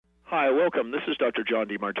Hi, welcome. This is Dr. John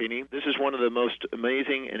DeMartini. This is one of the most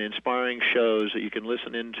amazing and inspiring shows that you can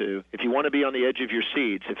listen into. If you want to be on the edge of your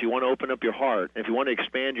seats, if you want to open up your heart, if you want to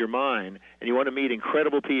expand your mind, and you want to meet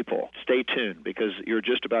incredible people, stay tuned because you're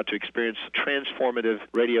just about to experience a transformative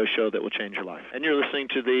radio show that will change your life. And you're listening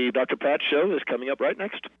to the Dr. Pat Show that's coming up right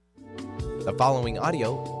next. The following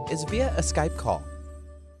audio is via a Skype call.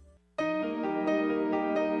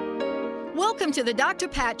 Welcome to the Dr.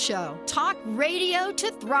 Pat Show. Talk radio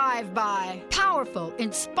to thrive by. Powerful,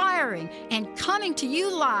 inspiring, and coming to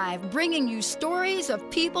you live, bringing you stories of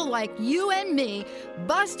people like you and me,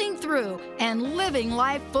 busting through and living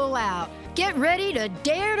life full out. Get ready to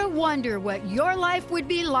dare to wonder what your life would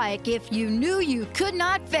be like if you knew you could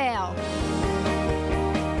not fail.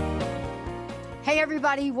 Hey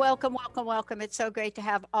everybody, welcome. It's so great to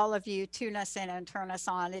have all of you tune us in and turn us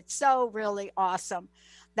on. It's so really awesome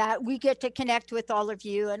that we get to connect with all of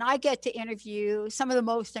you, and I get to interview some of the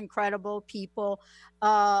most incredible people.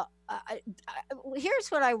 Here's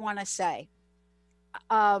what I want to say.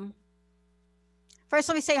 First,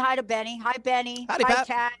 let me say hi to Benny. Hi, Benny. Howdy, hi, Pat.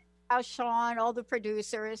 Kat. How's Sean? All the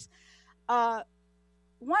producers. One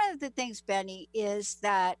of the things, Benny, is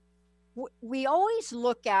that we always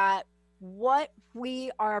look at what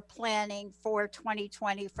we are planning for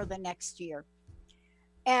 2020 for the next year.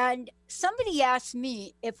 And somebody asked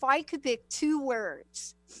me if I could pick two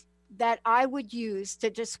words that I would use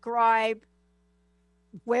to describe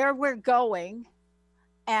where we're going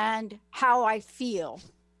and how I feel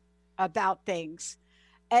about things.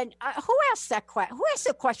 And who asked that question? Who asked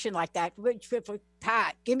a question like that?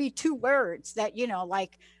 Pat, give me two words that, you know,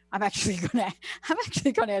 like I'm actually gonna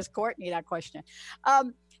ask Courtney that question.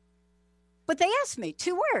 But they asked me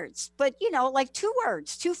two words, but you know, like two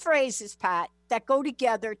words, two phrases, Pat, that go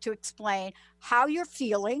together to explain how you're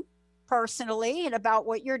feeling personally and about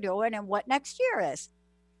what you're doing and what next year is.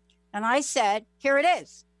 And I said, here it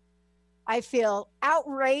is. I feel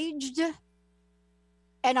outraged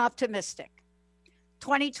and optimistic.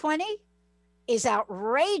 2020 is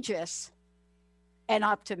outrageous and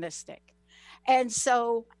optimistic. And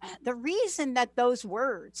so the reason that those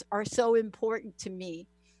words are so important to me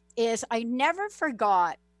is I never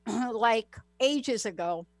forgot, like ages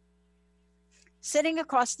ago, sitting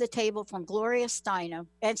across the table from Gloria Steinem.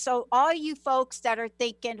 And so all you folks that are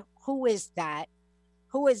thinking, who is that?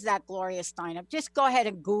 Who is that Gloria Steinem? Just go ahead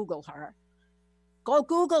and Google her. Go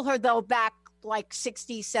Google her, though, back like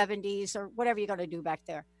 60s, 70s, or whatever you're going to do back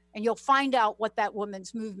there. And you'll find out what that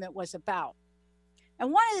woman's movement was about.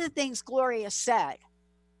 And one of the things Gloria said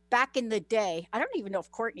back in the day, I don't even know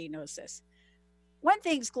if Courtney knows this. One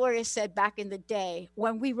thing Gloria said back in the day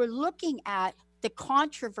when we were looking at the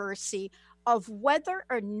controversy of whether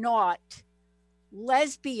or not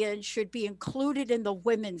lesbians should be included in the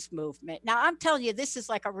women's movement. Now, I'm telling you, this is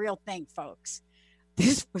like a real thing, folks.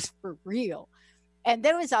 This was for real. And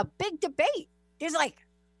there was a big debate. There's like,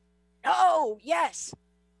 no, yes.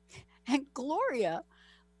 And Gloria,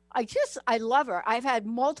 I love her. I've had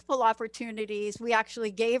multiple opportunities. We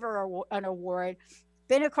actually gave her an award,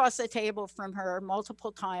 been across the table from her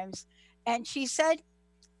multiple times. And she said,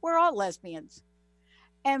 we're all lesbians.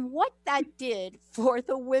 And what that did for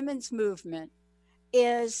the women's movement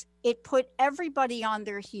is it put everybody on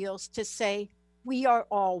their heels to say, we are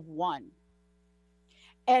all one.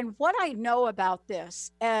 And what I know about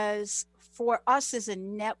this as for us as a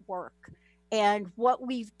network and what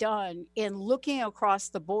we've done in looking across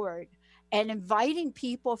the board and inviting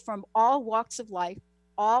people from all walks of life,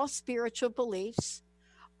 all spiritual beliefs,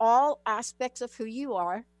 all aspects of who you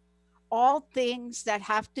are, all things that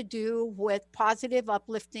have to do with positive,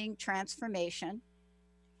 uplifting transformation.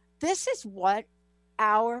 This is what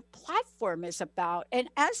our platform is about. And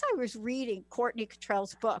as I was reading Courtney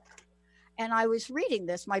Cottrell's book, and I was reading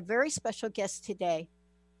this, my very special guest today,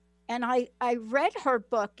 and I read her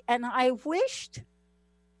book, and I wished,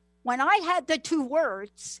 when I had the two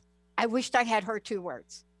words, I wished I had her two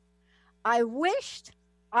words. I wished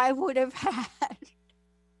I would have had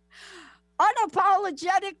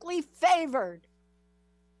unapologetically favored.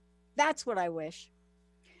 That's what I wish.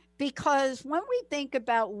 Because when we think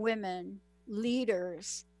about women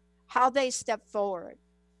leaders, how they step forward,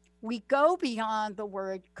 we go beyond the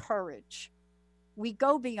word courage. We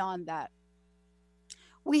go beyond that.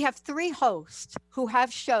 We have three hosts who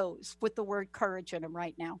have shows with the word courage in them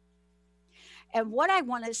right now. And what I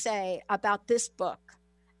want to say about this book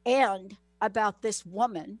and about this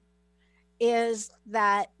woman is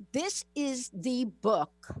that this is the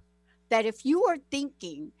book that if you are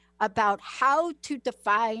thinking about how to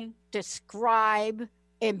define, describe,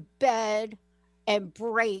 embed,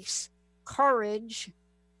 embrace courage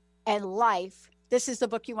and life, This is the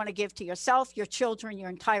book you want to give to yourself, your children, your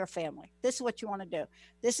entire family. This is what you want to do.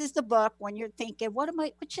 This is the book when you're thinking, what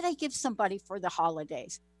should I give somebody for the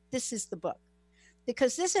holidays? This is the book.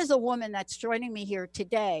 Because this is a woman that's joining me here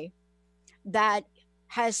today that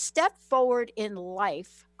has stepped forward in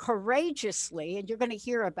life courageously, and you're going to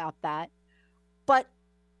hear about that, but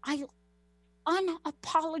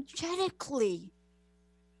unapologetically.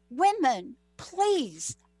 Women,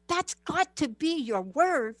 please, that's got to be your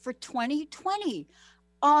word for 2020.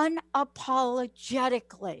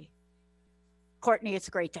 Unapologetically. Courtney, it's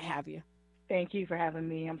great to have you. Thank you for having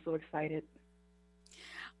me. I'm so excited.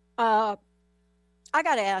 I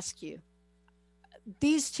got to ask you,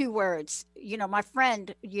 these two words, my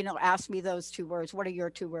friend, asked me those two words. What are your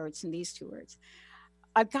two words and these two words?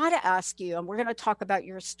 I've got to ask you, and we're going to talk about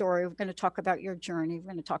your story. We're going to talk about your journey.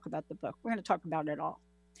 We're going to talk about the book. We're going to talk about it all.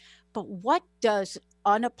 But what does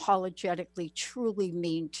unapologetically truly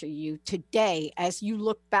mean to you today as you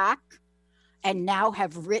look back and now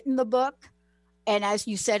have written the book? And as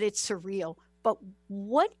you said, it's surreal. But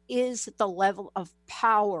what is the level of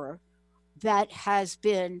power that has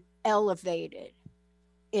been elevated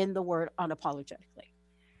in the word unapologetically?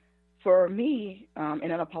 For me, and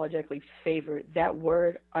unapologetically favored, that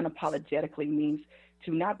word unapologetically means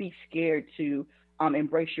to not be scared to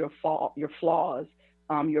embrace your flaws,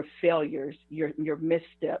 your failures, your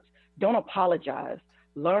missteps. Don't apologize.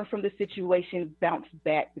 Learn from the situation, bounce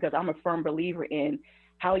back, because I'm a firm believer in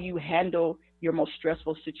how you handle your most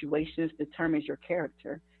stressful situations determines your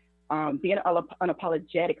character. Being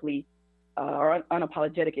unapologetically or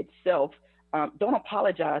unapologetic itself, don't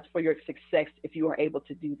apologize for your success if you are able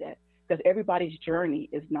to do that, because everybody's journey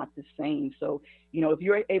is not the same. So, if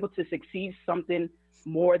you're able to succeed something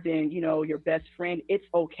more than, your best friend, it's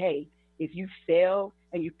okay. If you fail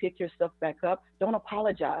and you pick yourself back up, don't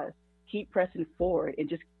apologize. Keep pressing forward and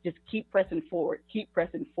just keep pressing forward. Keep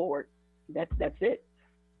pressing forward. That's it.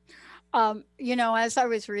 As I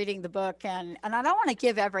was reading the book, and I don't want to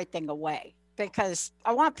give everything away because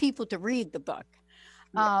I want people to read the book.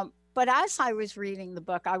 Yeah. But as I was reading the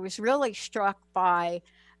book, I was really struck by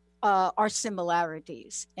our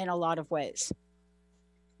similarities in a lot of ways.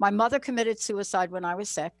 My mother committed suicide when I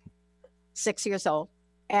was 6 years old.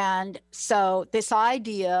 And so this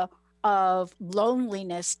idea of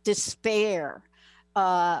loneliness, despair,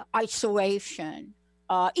 isolation,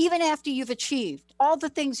 even after you've achieved all the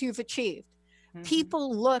things you've achieved,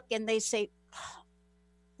 people look and they say,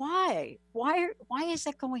 why is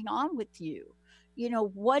that going on with you?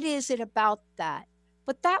 What is it about that?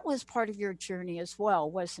 But that was part of your journey as well,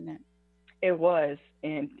 wasn't it? It was.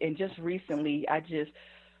 And just recently, I just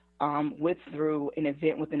went through an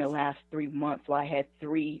event within the last 3 months where I had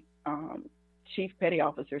 3 chief petty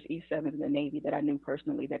officers, E7s in the Navy that I knew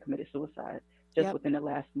personally that committed suicide just within the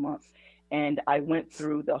last month. And I went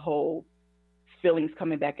through the whole feelings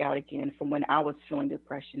coming back out again from when I was feeling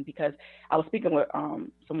depression, because I was speaking with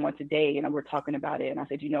someone today and we're talking about it. And I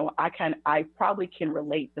said, I probably can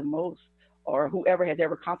relate the most, or whoever has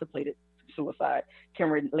ever contemplated suicide can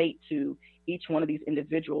relate to each one of these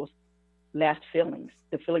individuals' last feelings,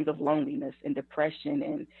 the feelings of loneliness and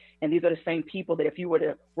depression. And these are the same people that if you were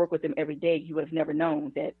to work with them every day, you would have never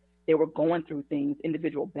known that they were going through things,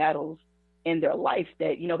 individual battles in their life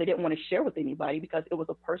that, they didn't want to share with anybody because it was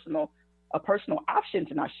a personal option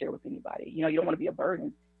to not share with anybody. You don't want to be a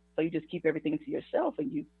burden. So you just keep everything to yourself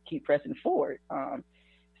and you keep pressing forward.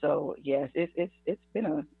 So yes, it's been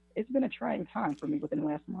a trying time for me within the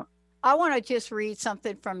last month. I want to just read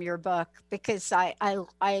something from your book because I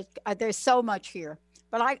there's so much here,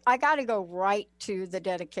 but I got to go right to the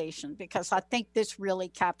dedication because I think this really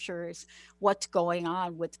captures what's going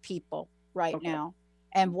on with people right now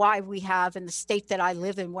and why we have in the state that I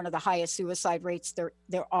live in one of the highest suicide rates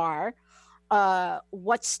there are.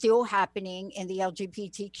 What's still happening in the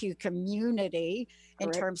LGBTQ community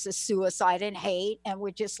in terms of suicide and hate. And we're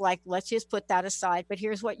just like, let's just put that aside. But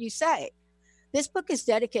here's what you say. This book is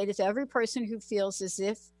dedicated to every person who feels as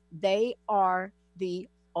if they are the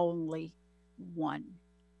only one.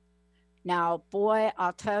 Now, boy,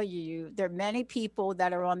 I'll tell you, there are many people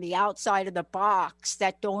that are on the outside of the box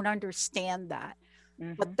that don't understand that.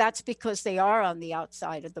 But that's because they are on the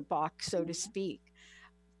outside of the box, so to speak.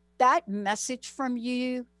 That message from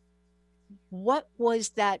you, what was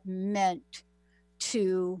that meant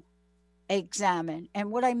to examine? And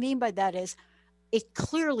what I mean by that is it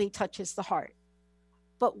clearly touches the heart.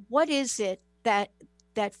 But what is it that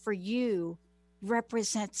for you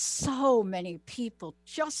represents so many people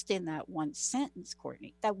just in that one sentence,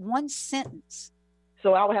 Courtney? That one sentence.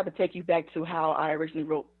 So I would have to take you back to how I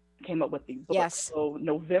originally came up with the book. Yes. So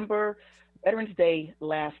November Veterans Day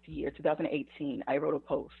last year, 2018, I wrote a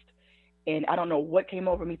post. And I don't know what came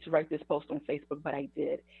over me to write this post on Facebook, but I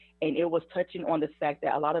did. And it was touching on the fact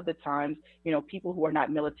that a lot of the times, people who are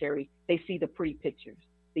not military, they see the pretty pictures,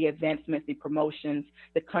 the advancements, the promotions,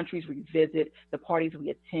 the countries we visit, the parties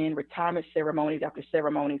we attend, retirement ceremonies after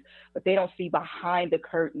ceremonies, but they don't see behind the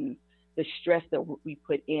curtains the stress that we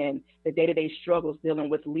put in, the day-to-day struggles dealing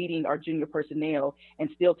with leading our junior personnel and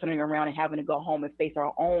still turning around and having to go home and face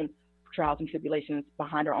our own trials and tribulations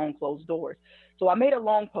behind our own closed doors. So I made a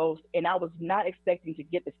long post, and I was not expecting to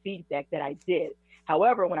get the feedback that I did.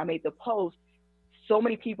 However, when I made the post, so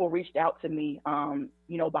many people reached out to me,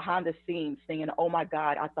 behind the scenes saying, oh my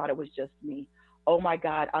God, I thought it was just me. Oh my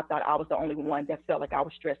God, I thought I was the only one that felt like I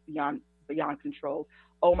was stressed beyond control.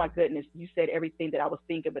 Oh my goodness, you said everything that I was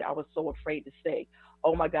thinking, but I was so afraid to say.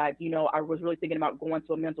 Oh my God, I was really thinking about going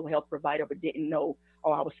to a mental health provider, but didn't know,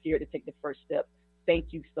 or I was scared to take the first step.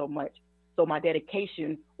 Thank you so much. So my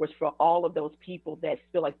dedication was for all of those people that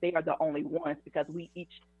feel like they are the only ones, because we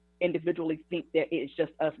each individually think that it's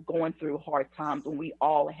just us going through hard times when we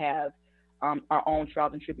all have our own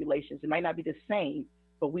trials and tribulations. It might not be the same,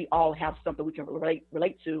 but we all have something we can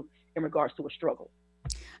relate to in regards to a struggle.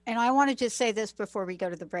 And I want to just say this before we go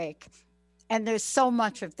to the break. And there's so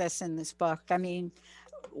much of this in this book. I mean,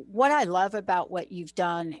 what I love about what you've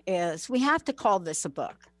done is we have to call this a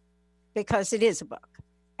book because it is a book.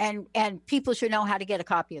 And people should know how to get a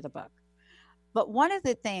copy of the book. But one of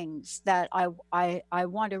the things that I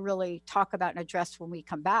want to really talk about and address when we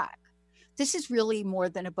come back, this is really more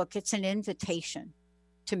than a book. It's an invitation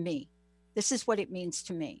to me. This is what it means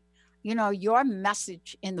to me. Your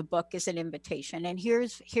message in the book is an invitation. And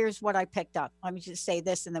here's what I picked up. Let me just say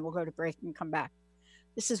this, and then we'll go to break and come back.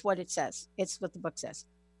 This is what it says. It's what the book says.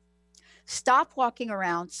 Stop walking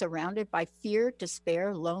around surrounded by fear,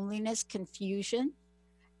 despair, loneliness, confusion,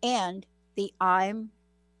 and the I'm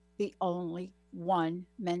the only one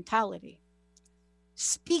mentality.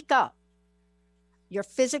 Speak up. Your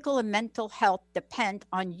physical and mental health depend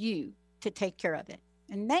on you to take care of it.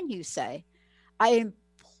 And then you say, I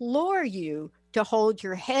implore you to hold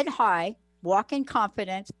your head high, walk in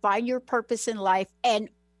confidence, find your purpose in life, and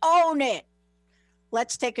own it.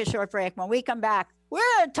 Let's take a short break. When we come back, we're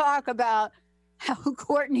going to talk about how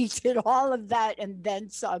Courtney did all of that and then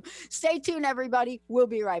some. Stay tuned, everybody. We'll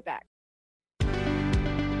be right back.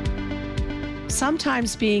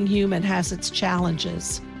 Sometimes being human has its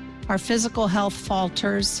challenges. Our physical health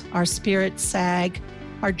falters, our spirits sag,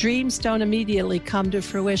 our dreams don't immediately come to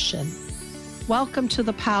fruition. Welcome to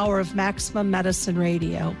the power of Maximum Medicine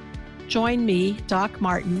Radio. Join me, Doc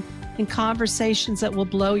Martin, in conversations that will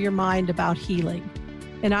blow your mind about healing.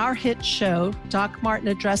 In our hit show, Doc Martin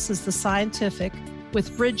addresses the scientific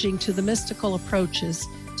with bridging to the mystical approaches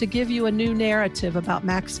to give you a new narrative about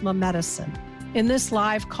maximum medicine. In this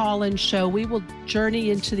live call-in show, we will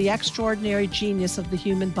journey into the extraordinary genius of the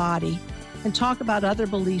human body and talk about other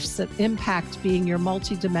beliefs that impact being your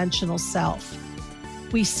multidimensional self.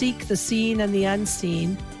 We seek the seen and the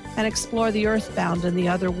unseen and explore the earthbound and the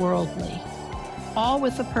otherworldly, all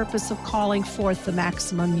with the purpose of calling forth the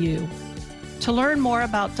maximum you. To learn more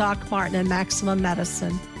about Doc Martin and Maximum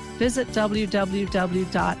Medicine, visit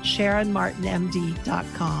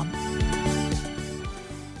www.sharonmartinmd.com.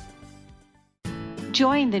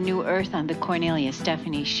 Join the New Earth on the Cornelia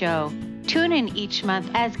Stephanie Show. Tune in each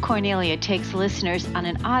month as Cornelia takes listeners on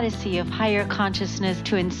an odyssey of higher consciousness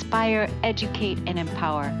to inspire, educate, and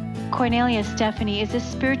empower. Cornelia Stephanie is a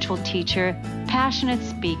spiritual teacher, passionate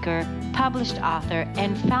speaker, published author,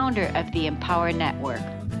 and founder of the Empower Network.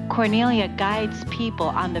 Cornelia guides people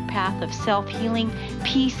on the path of self-healing,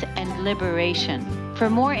 peace, and liberation. For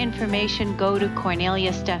more information, go to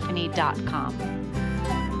corneliastephanie.com.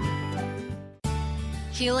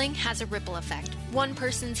 Healing has a ripple effect. One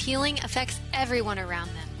person's healing affects everyone around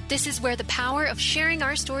them. This is where the power of sharing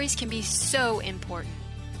our stories can be so important.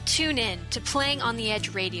 Tune in to Playing on the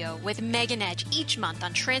Edge Radio with Megan Edge each month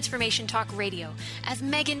on Transformation Talk Radio, as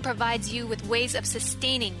Megan provides you with ways of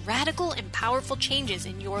sustaining radical and powerful changes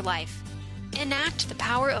in your life. Enact the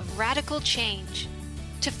power of radical change.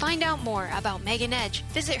 To find out more about Megan Edge,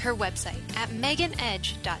 visit her website at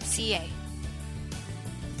meganedge.ca.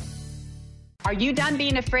 Are you done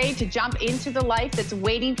being afraid to jump into the life that's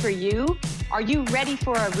waiting for you? Are you ready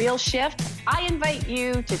for a real shift? I invite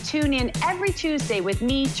you to tune in every Tuesday with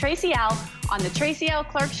me, Tracy L., on the Tracy L.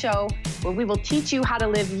 Clark Show, where we will teach you how to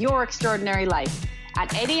live your extraordinary life.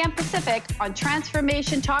 At 8 a.m. Pacific on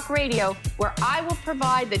Transformation Talk Radio, where I will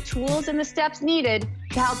provide the tools and the steps needed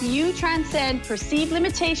to help you transcend perceived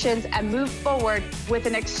limitations and move forward with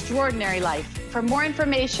an extraordinary life. For more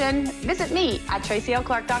information, visit me at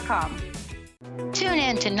tracylclark.com. Tune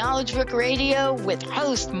in to Knowledge Book Radio with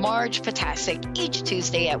host Marge Potasic each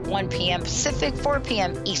Tuesday at 1 p.m. Pacific, 4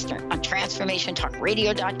 p.m. Eastern on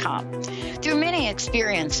TransformationTalkRadio.com. Through many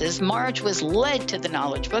experiences, Marge was led to the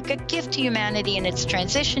Knowledge Book, a gift to humanity in its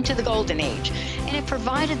transition to the Golden Age, and it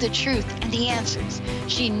provided the truth and the answers.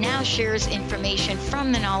 She now shares information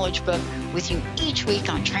from the Knowledge Book with you each week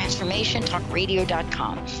on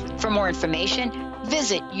TransformationTalkRadio.com. For more information,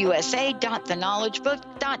 visit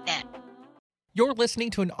usa.theknowledgebook.net. You're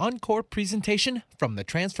listening to an encore presentation from the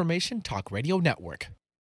Transformation Talk Radio Network.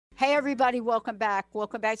 Hey, everybody. Welcome back.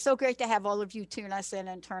 Welcome back. So great to have all of you tune us in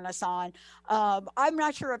and turn us on. I'm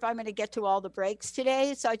not sure if I'm going to get to all the breaks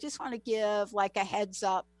today, so I just want to give like a heads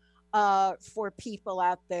up for people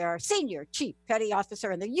out there. Senior Chief Petty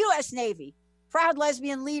Officer in the U.S. Navy, proud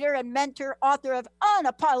lesbian leader and mentor, author of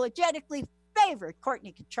Unapologetically Favored,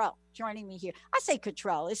 Courtney Cottrell, joining me here. I say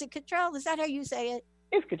Cottrell. Is it Cottrell? Is that how you say it?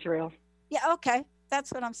 It's Cottrell. Yeah, okay.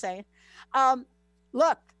 That's what I'm saying.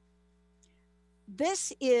 Look,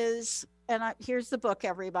 this is, and here's the book,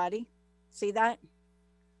 everybody. See that?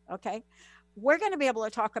 Okay. We're going to be able to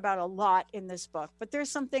talk about a lot in this book, but there's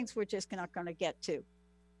some things we're just not going to get to.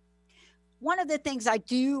 One of the things I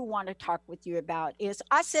do want to talk with you about is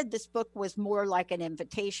I said this book was more like an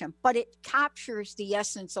invitation, but it captures the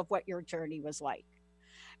essence of what your journey was like.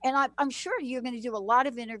 And I'm sure you're going to do a lot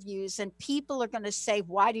of interviews and people are going to say,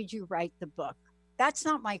 why did you write the book? That's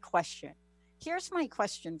not my question. Here's my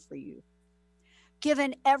question for you.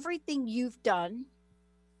 Given everything you've done,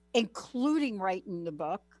 including writing the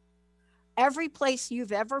book, every place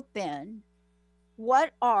you've ever been,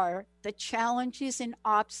 what are the challenges and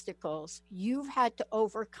obstacles you've had to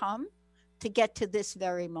overcome to get to this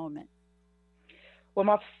very moment? Well,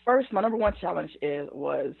 my number one challenge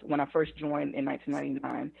was when I first joined in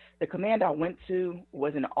 1999. The command I went to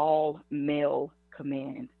was an all-male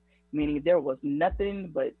command, meaning there was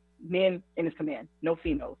nothing but men in this command, no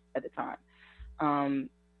females at the time.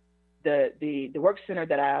 The work center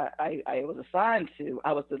that I was assigned to,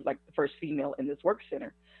 I was the first female in this work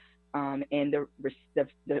center, and the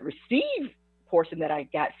receive portion that I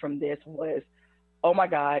got from this was, oh my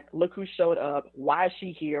God, look who showed up. Why is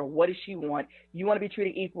she here? What does she want? You want to be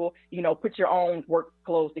treated equal? Put your own work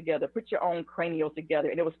clothes together, put your own cranials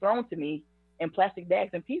together. And it was thrown to me in plastic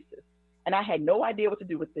bags and pieces. And I had no idea what to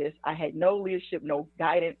do with this. I had no leadership, no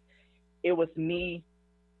guidance. It was me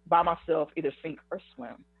by myself, either sink or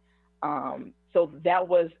swim. So that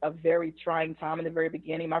was a very trying time in the very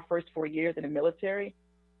beginning. My first 4 years in the military,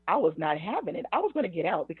 I was not having it. I was going to get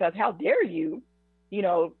out because how dare you,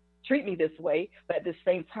 treat me this way. But at the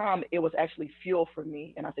same time, it was actually fuel for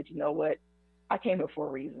me. And I said, you know what? I came here for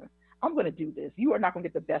a reason. I'm going to do this. You are not going to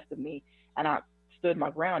get the best of me. And I stood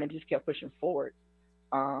my ground and just kept pushing forward.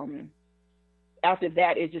 After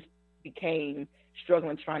that, it just became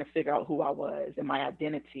struggling, trying to figure out who I was and my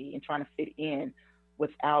identity and trying to fit in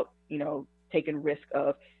without, taking risk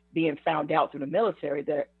of being found out through the military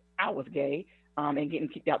that I was gay and getting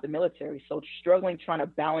kicked out the military. So struggling, trying to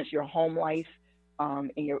balance your home life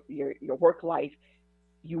and your work life.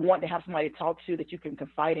 You want to have somebody to talk to that you can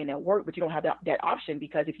confide in at work, but you don't have that option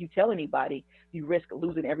because if you tell anybody, you risk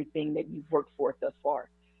losing everything that you've worked for thus far.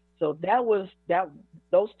 So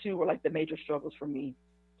those two were like the major struggles for me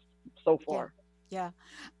so far. Yeah.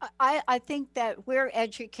 I think that we're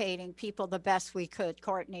educating people the best we could,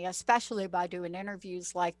 Courtney, especially by doing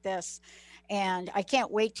interviews like this. And I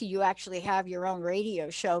can't wait till you actually have your own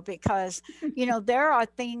radio show because, there are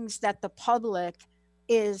things that the public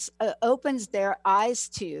opens their eyes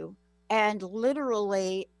to and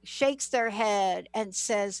literally shakes their head and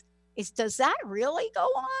says, does that really go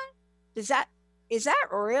on? Is that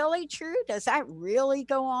really true? Does that really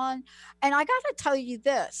go on? And I got to tell you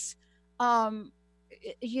this,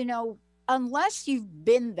 unless you've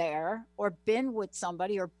been there or been with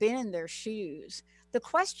somebody or been in their shoes, the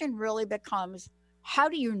question really becomes, how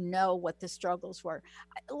do you know what the struggles were?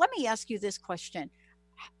 Let me ask you this question.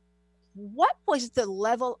 What was the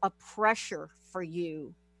level of pressure for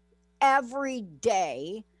you every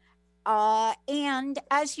day? And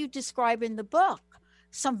as you describe in the book,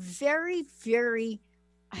 some very, very,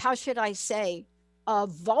 how should I say,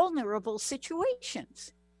 vulnerable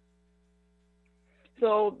situations.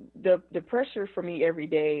 So the pressure for me every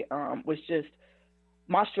day was just,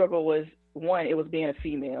 my struggle was, one, it was being a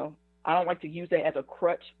female. I don't like to use that as a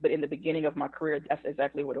crutch, but in the beginning of my career, that's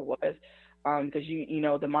exactly what it was. Because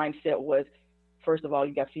the mindset was, first of all,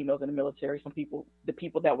 you got females in the military. The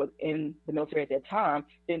people that were in the military at that time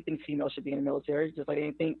didn't think females should be in the military, just like they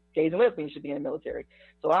didn't think gays and lesbians should be in the military.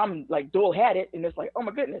 So I'm like dual-hatted, and it's like, oh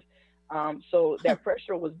my goodness. So that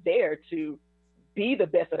pressure was there to be the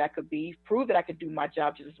best that I could be, prove that I could do my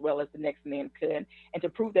job just as well as the next man could, and to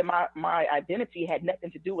prove that my identity had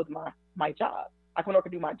nothing to do with my job. I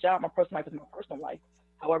could do my job. My personal life is my personal life.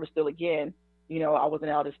 However, still again, I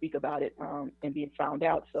wasn't able to speak about it and being found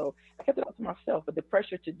out. So I kept it all to myself. But the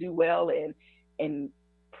pressure to do well and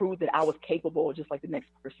prove that I was capable, just like the next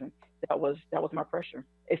person, that was my pressure.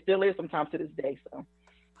 It still is sometimes to this day. So,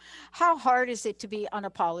 how hard is it to be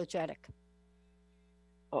unapologetic?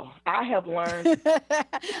 Oh, I have learned.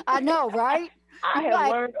 I know, right? I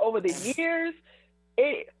have learned over the years.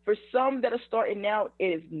 For some that are starting now, it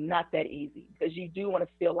is not that easy, because you do want to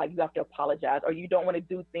feel like you have to apologize, or you don't want to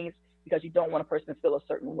do things because you don't want a person to feel a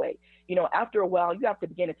certain way. After a while, you have to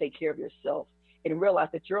begin to take care of yourself and realize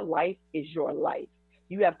that your life is your life.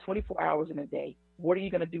 You have 24 hours in a day. What are you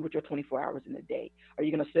going to do with your 24 hours in a day? Are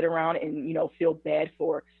you going to sit around and, feel bad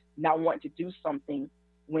for not wanting to do something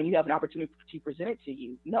when you have an opportunity presented to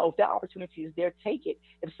you? No, if that opportunity is there, take it.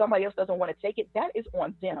 If somebody else doesn't want to take it, that is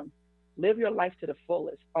on them. Live your life to the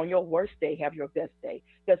fullest. On your worst day, have your best day,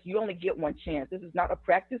 because you only get one chance. This is not a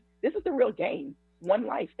practice. This is the real game. One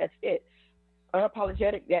life, that's it.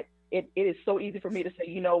 Unapologetic, that it is so easy for me to say,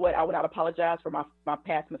 you know what, I will not apologize for my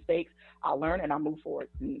past mistakes. I'll learn and I'll move forward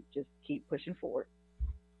and just keep pushing forward.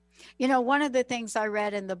 One of the things I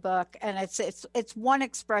read in the book, and it's one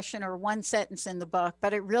expression or one sentence in the book,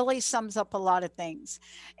 but it really sums up a lot of things.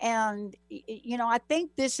 And, I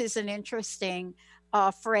think this is an interesting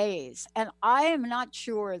phrase, and I am not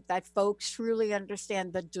sure that folks truly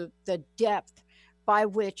understand the depth by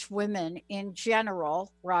which women in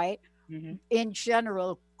general, right, in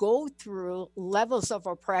general, go through levels of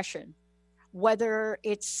oppression, whether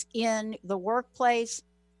it's in the workplace,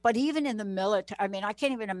 but even in the military. I mean, I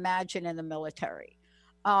can't even imagine in the military.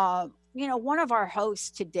 One of our hosts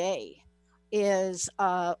today is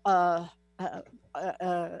a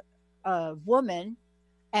woman,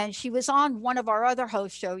 and she was on one of our other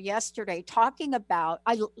host show yesterday talking about,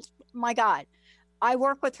 my God, I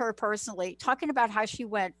work with her personally, talking about how she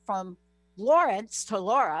went from Lawrence to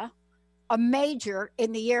Laura, a major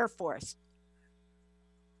in the Air Force.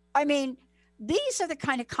 I mean, these are the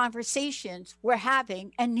kind of conversations we're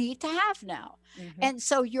having and need to have now. And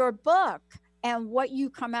so your book and what you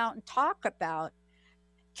come out and talk about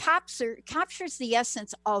captures the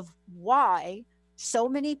essence of why so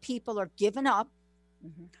many people are giving up.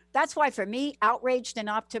 That's why, for me, outraged and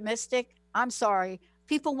optimistic, I'm sorry,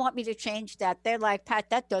 people want me to change that. They're like, Pat,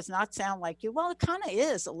 that does not sound like you. Well, it kind of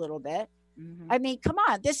is a little bit. I mean, come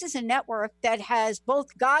on, this is a network that has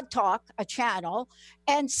both God Talk, a channel,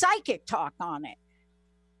 and Psychic Talk on it.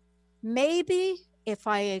 Maybe if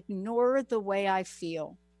I ignore the way I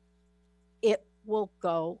feel, it will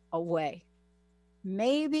go away.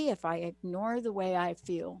 Maybe if I ignore the way I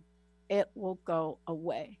feel, it will go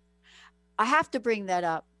away. I have to bring that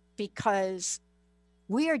up because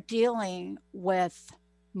we are dealing with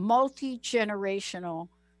multi-generational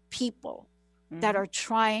people that are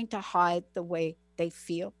trying to hide the way they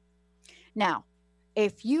feel. Now,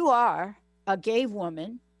 if you are a gay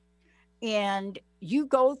woman and you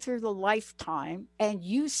go through the lifetime and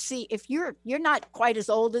you see, if you're not quite as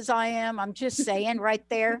old as I am, I'm just saying right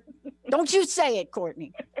there. Don't you say it,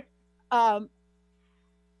 Courtney. I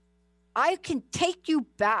can take you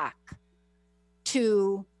back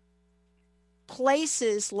to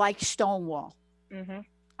places like Stonewall.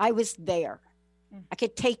 I was there. I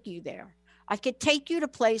could take you there. I could take you to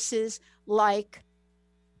places like,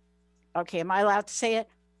 okay, am I allowed to say it?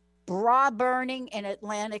 Bra burning in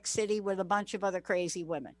Atlantic City with a bunch of other crazy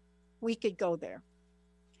women. We could go there.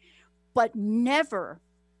 But never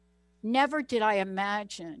did I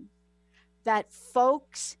imagine that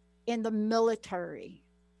folks in the military,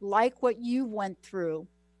 like what you went through,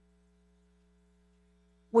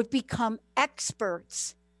 would become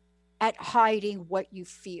experts at hiding what you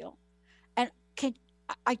feel. And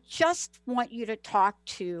I just want you to talk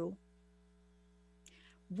to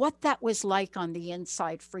what that was like on the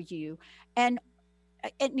inside for you. And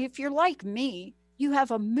if you're like me, you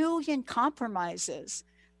have a million compromises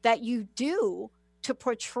that you do to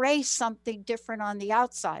portray something different on the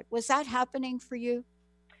outside. Was that happening for you?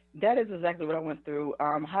 That is exactly what I went through.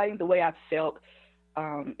 Hiding the way I felt.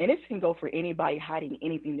 And this can go for anybody hiding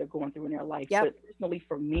anything they're going through in their life. But personally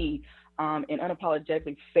for me, and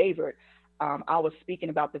unapologetically favored, I was speaking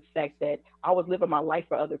about the fact that I was living my life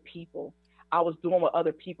for other people. I was doing what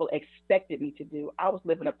other people expected me to do. I was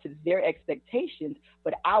living up to their expectations,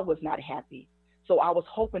 but I was not happy. So I was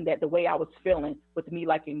hoping that the way I was feeling with me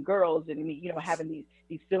liking girls and me, having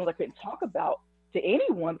these feelings I couldn't talk about to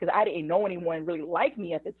anyone because I didn't know anyone really liked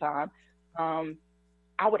me at the time.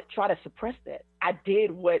 I would try to suppress that. I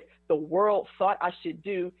did what the world thought I should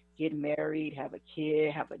do: get married, have a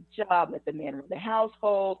kid, have a job, let the man run the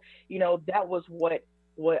household. That was what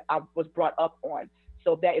I was brought up on.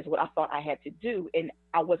 So that is what I thought I had to do. And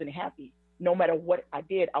I wasn't happy. No matter what I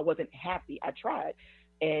did, I wasn't happy. I tried.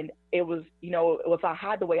 And it was, if I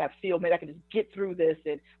hide the way I feel, maybe I can just get through this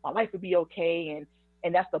and my life would be okay.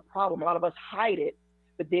 And that's the problem. A lot of us hide it,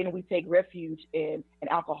 but then we take refuge in an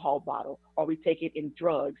alcohol bottle, or we take it in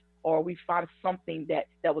drugs, or we find something that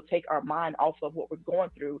will take our mind off of what we're going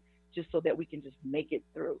through, just so that we can just make it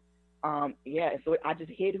through. So I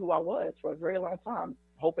just hid who I was for a very long time,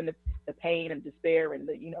 hoping that the pain and despair and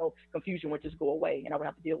the confusion would just go away and I would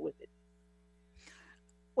have to deal with it.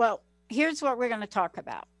 Well, here's what we're going to talk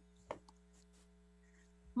about.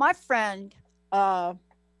 My friend, I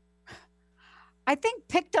think,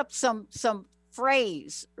 picked up some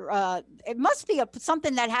phrase. It must be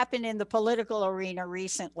something that happened in the political arena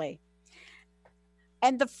recently.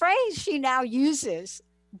 And the phrase she now uses,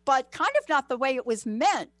 but kind of not the way it was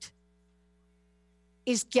meant,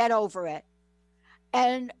 is get over it.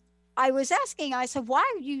 And I was asking, I said, why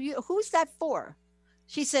are who's that for?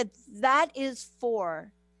 She said, that is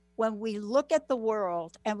for when we look at the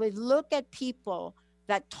world and we look at people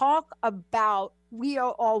that talk about we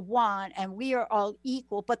are all one and we are all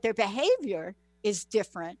equal, but their behavior is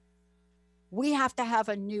different. We have to have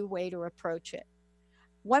a new way to approach it.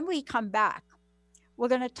 When we come back, we're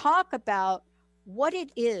going to talk about what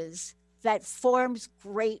it is that forms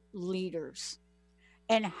great leaders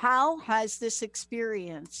and how has this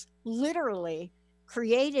experience literally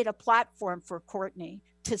created a platform for Courtney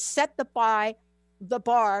to set the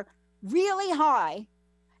bar really high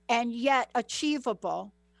and yet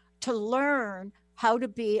achievable, to learn how to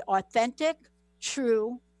be authentic,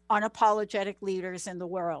 true, unapologetic leaders in the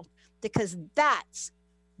world, because that's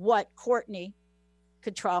what Courtney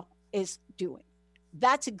Cottrell is doing.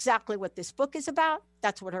 That's exactly what this book is about.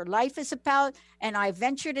 That's what her life is about. And I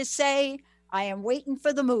venture to say, I am waiting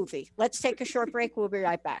for the movie. Let's take a short break. We'll be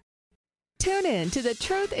right back. Tune in to The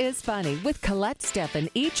Truth is Funny with Colette Steffen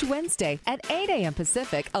each Wednesday at 8 a.m.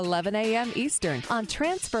 Pacific, 11 a.m. Eastern on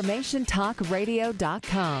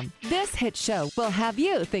TransformationTalkRadio.com. This hit show will have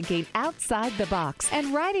you thinking outside the box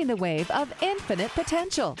and riding the wave of infinite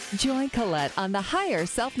potential. Join Colette on the Higher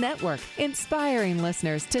Self Network, inspiring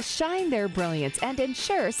listeners to shine their brilliance and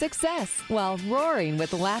ensure success while roaring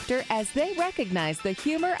with laughter as they recognize the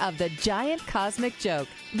humor of the giant cosmic joke.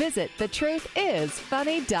 Visit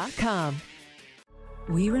thetruthisfunny.com.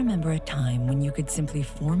 We remember a time when you could simply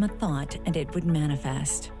form a thought and it would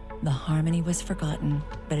manifest. The harmony was forgotten,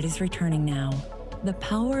 but it is returning now. The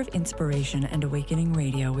Power of Inspiration and Awakening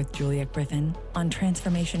Radio with Juliet Griffin on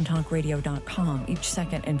TransformationTalkRadio.com each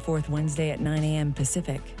second and fourth Wednesday at 9 a.m.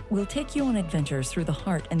 Pacific. We'll take you on adventures through the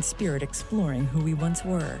heart and spirit, exploring who we once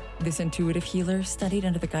were. This intuitive healer studied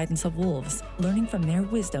under the guidance of wolves, learning from their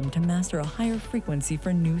wisdom to master a higher frequency for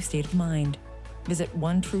a new state of mind. Visit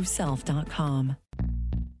OneTrueSelf.com.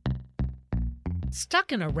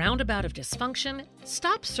 Stuck in a roundabout of dysfunction?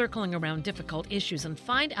 Stop circling around difficult issues and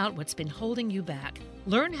find out what's been holding you back.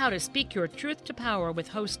 Learn how to speak your truth to power with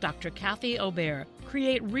host Dr. Kathy Obear.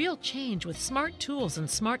 Create real change with smart tools and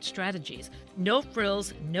smart strategies. No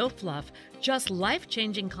frills, no fluff, just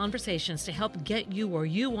life-changing conversations to help get you where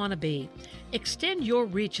you want to be. Extend your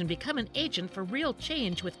reach and become an agent for real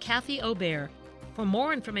change with Kathy Obear. For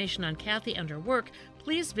more information on Kathy and her work,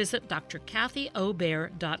 please visit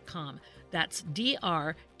drkathyobear.com. That's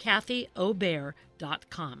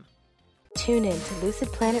drkathyobear.com. Tune in to Lucid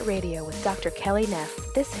Planet Radio with Dr. Kelly Neff.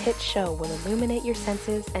 This hit show will illuminate your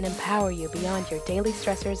senses and empower you beyond your daily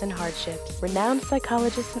stressors and hardships. Renowned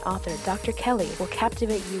psychologist and author Dr. Kelly will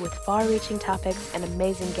captivate you with far-reaching topics and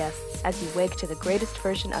amazing guests as you wake to the greatest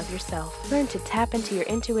version of yourself. Learn to tap into your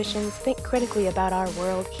intuitions, think critically about our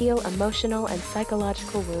world, heal emotional and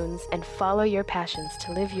psychological wounds, and follow your passions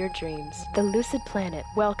to live your dreams. The Lucid Planet.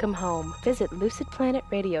 Welcome home. Visit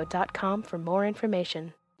lucidplanetradio.com for more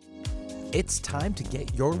information. It's time to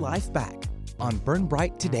get your life back on Burn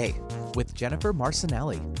Bright Today with Jennifer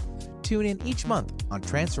Marcinelli. Tune in each month on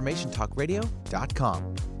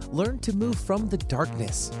TransformationTalkRadio.com. Learn to move from the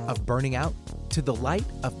darkness of burning out to the light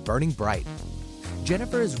of burning bright.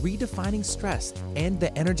 Jennifer is redefining stress and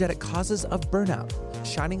the energetic causes of burnout,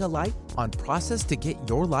 shining a light on process to get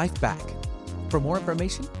your life back. For more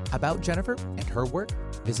information about Jennifer and her work,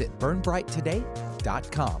 visit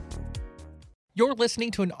burnbrighttoday.com. You're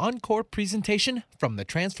listening to an encore presentation from the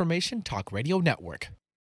Transformation Talk Radio Network.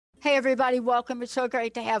 Hey, everybody. Welcome. It's so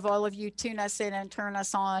great to have all of you tune us in and turn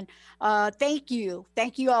us on. Thank you.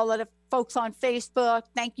 Thank you all folks on Facebook.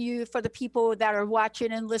 Thank you for the people that are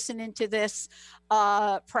watching and listening to this,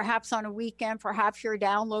 perhaps on a weekend, perhaps you're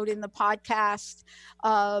downloading the podcast.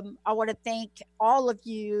 I want to thank all of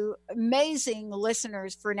you amazing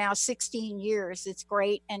listeners for now 16 years. It's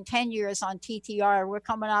great. And 10 years on TTR. We're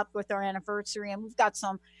coming up with our anniversary, and we've got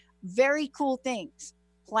some very cool things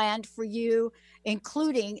planned for you,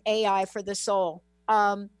 including AI for the soul.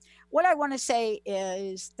 What I want to say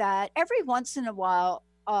is that every once in a while,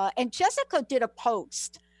 and Jessica did a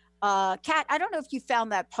post. Kat, I don't know if you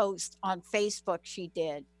found that post on Facebook she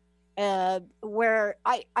did, where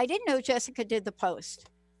I didn't know Jessica did the post.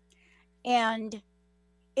 And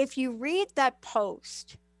if you read that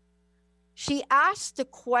post, she asked the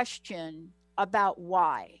question about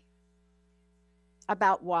why.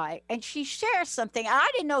 And she shares something. I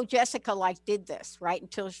didn't know Jessica did this, right?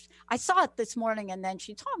 Until I saw it this morning, and then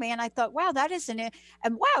she told me, and I thought, wow, isn't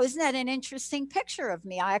that an interesting picture of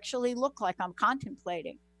me? I actually look like I'm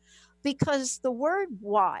contemplating, because the word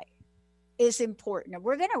why is important. And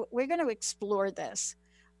we're gonna explore this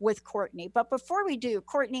with Courtney. But before we do,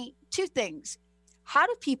 Courtney, two things. How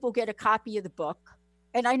do people get a copy of the book?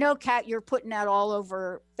 And I know, Kat, you're putting that all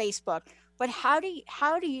over Facebook, but how do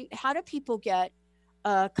people get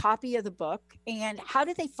a copy of the book, and how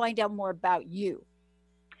do they find out more about you?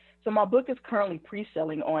 So my book is currently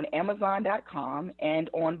pre-selling on Amazon.com and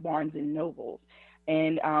on Barnes & Noble.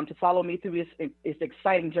 And to follow me through this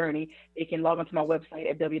exciting journey, they can log onto my website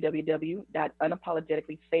at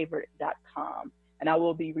www.unapologeticallyfavored.com. And I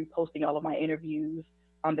will be reposting all of my interviews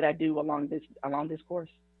that I do along this course.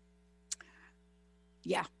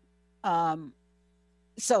 Yeah.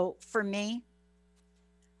 So for me,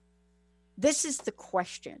 this is the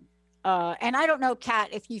question. And I don't know, Kat,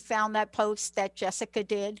 if you found that post that Jessica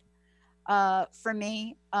did. For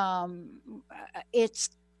me, it's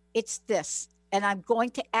this. And I'm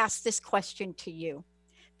going to ask this question to you,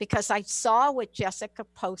 because I saw what Jessica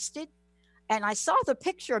posted, and I saw the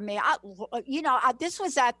picture of me. This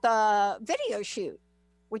was at the video shoot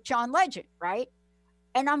with John Legend, right?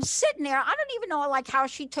 And I'm sitting there. I don't even know how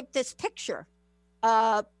she took this picture.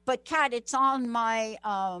 But Kat, it's on my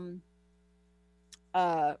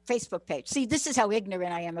Facebook page. See, this is how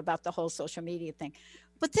ignorant I am about the whole social media thing.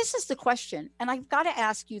 But this is the question. And I've got to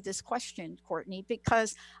ask you this question, Courtney,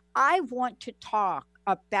 because I want to talk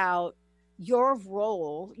about your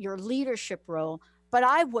role, your leadership role, but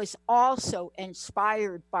I was also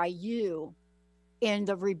inspired by you in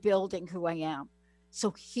the rebuilding who I am.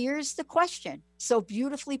 So here's the question, so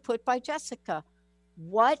beautifully put by Jessica.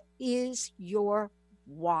 What is your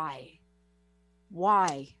why?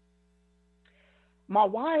 Why? My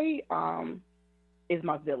why is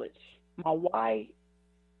my village. My why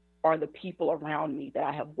are the people around me that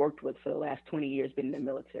I have worked with for the last 20 years, been in the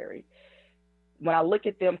military. When I look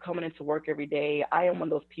at them coming into work every day, I am one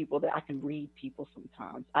of those people that I can read people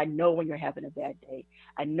sometimes. I know when you're having a bad day.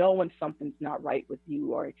 I know when something's not right with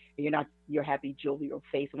you, or you're happy, jovial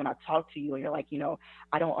face. And when I talk to you and you're like,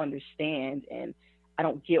 I don't understand, and I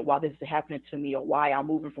don't get why this is happening to me, or why I'm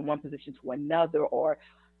moving from one position to another,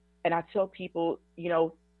 and I tell people,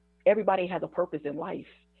 everybody has a purpose in life.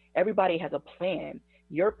 Everybody has a plan.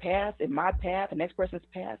 Your path and my path, the next person's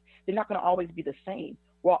path, they're not going to always be the same.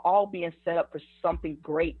 We're all being set up for something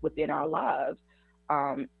great within our lives.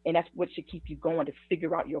 And that's what should keep you going, to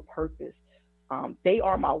figure out your purpose. They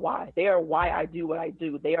are my why. They are why I do what I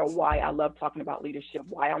do. They are why I love talking about leadership,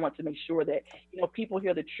 why I want to make sure that, people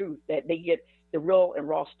hear the truth, that they get the real and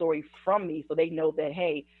raw story from me, so they know that,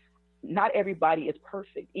 hey, not everybody is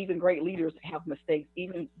perfect. Even great leaders have mistakes.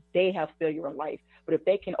 Even they have failure in life. But if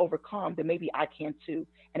they can overcome, then maybe I can too.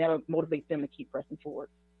 And that'll motivate them to keep pressing forward.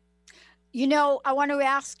 I want to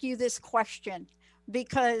ask you this question,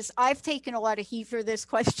 because I've taken a lot of heat for this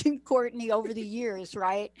question, Courtney, over the years,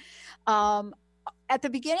 right? At the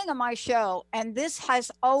beginning of my show, and this has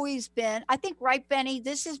always been, I think, right, Benny,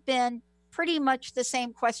 this has been pretty much the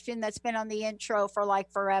same question that's been on the intro for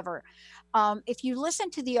forever. If you listen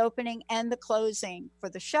to the opening and the closing for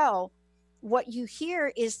the show, what you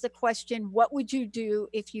hear is the question, what would you do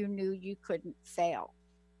if you knew you couldn't fail?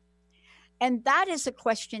 And that is a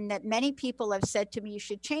question that many people have said to me, you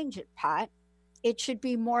should change it, Pat. It should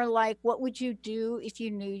be more like, what would you do if you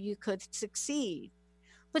knew you could succeed?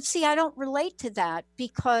 But see, I don't relate to that,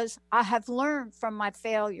 because I have learned from my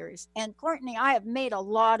failures. And Courtney, I have made a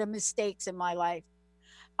lot of mistakes in my life.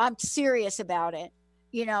 I'm serious about it.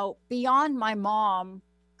 Beyond my mom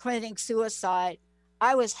committing suicide,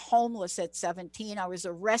 I was homeless at 17. I was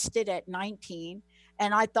arrested at 19.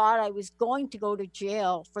 And I thought I was going to go to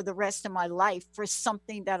jail for the rest of my life for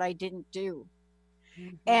something that I didn't do.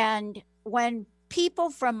 Mm-hmm. And when people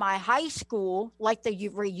from my high school, like the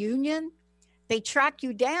reunion, they track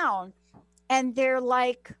you down and they're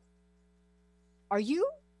like, are you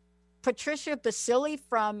Patricia Basili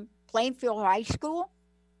from Plainfield High School?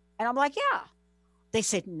 And I'm like, yeah. They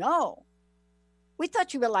said, no. We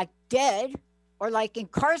thought you were like dead or like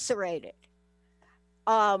incarcerated.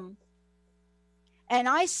 And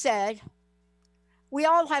I said, we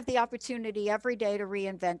all have the opportunity every day to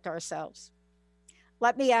reinvent ourselves.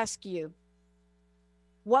 Let me ask you,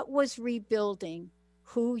 what was rebuilding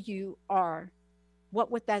who you are?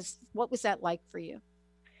 What was that like for you?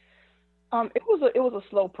 It was a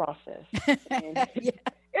slow process. Yeah.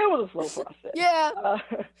 It was a slow process. Yeah.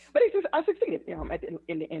 But I succeeded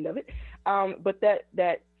in the end of it. But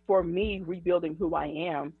that for me, rebuilding who I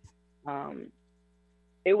am,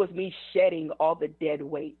 it was me shedding all the dead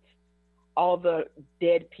weight, all the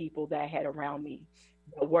dead people that I had around me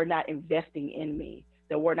that were not investing in me,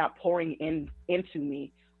 that were not pouring into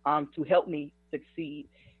me to help me succeed.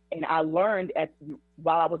 And I learned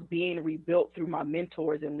while I was being rebuilt through my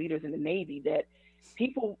mentors and leaders in the Navy that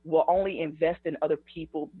people will only invest in other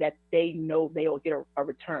people that they know they'll get a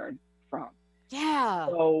return from. Yeah.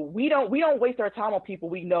 So we don't waste our time on people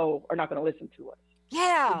we know are not going to listen to us.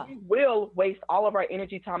 Yeah. So we will waste all of our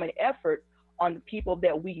energy, time, and effort on the people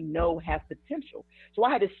that we know have potential. So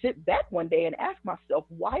I had to sit back one day and ask myself,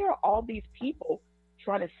 why are all these people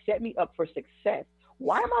trying to set me up for success?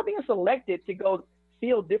 Why am I being selected to go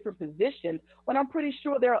fill different positions when I'm pretty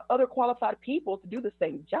sure there are other qualified people to do the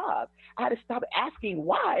same job? I had to stop asking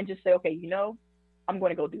why and just say, okay, I'm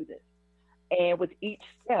going to go do this. And with each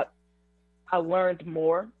step, I learned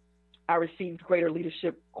more. I received greater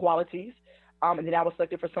leadership qualities. And then I was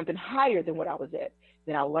selected for something higher than what I was at.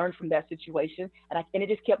 Then I learned from that situation, and it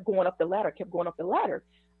just kept going up the ladder.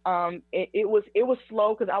 It was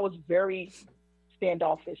slow because I was very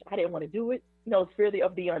standoffish. I didn't want to do it. Fear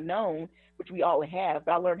of the unknown, which we all have.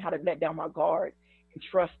 But I learned how to let down my guard and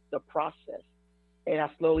trust the process. And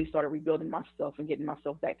I slowly started rebuilding myself and getting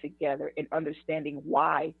myself back together and understanding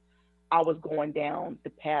why I was going down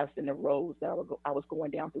the paths and the roads that I was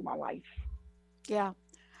going down through my life. Yeah.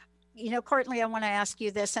 Courtney, I want to ask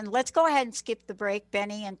you this, and let's go ahead and skip the break,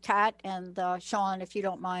 Benny and Kat and Sean, if you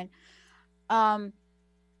don't mind. When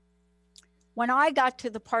I got to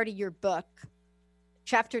the part of your book,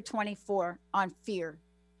 chapter 24 on fear,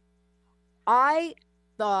 I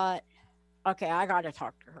thought, okay, I got to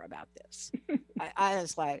talk to her about this. I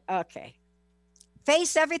was like, okay,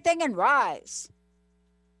 face everything and rise.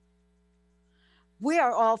 We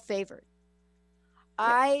are all favored.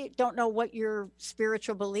 I don't know what your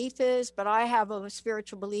spiritual belief is, but I have a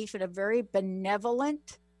spiritual belief in a very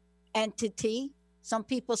benevolent entity. Some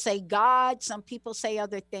people say God, some people say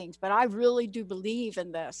other things, but I really do believe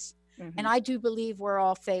in this. Mm-hmm. And I do believe we're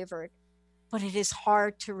all favored, but it is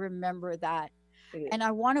hard to remember that. Mm-hmm. And I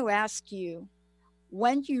want to ask you,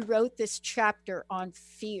 when you wrote this chapter on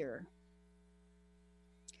fear,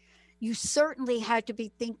 you certainly had to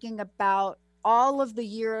be thinking about all of the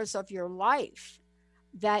years of your life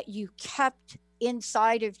that you kept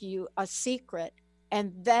inside of you a secret.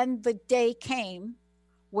 And then the day came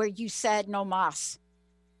where you said no mas.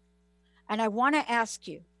 And I want to ask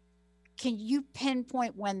you, can you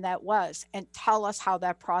pinpoint when that was and tell us how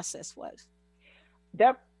that process was?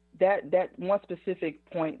 That one specific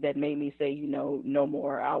point that made me say, no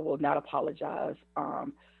more, I will not apologize.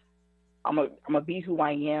 I'm gonna be who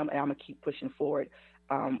I am, and I'm gonna keep pushing forward.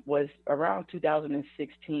 Was around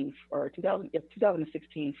 2016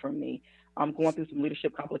 for me. I'm going through some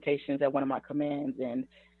leadership complications at one of my commands, and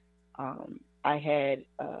I had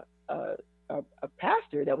a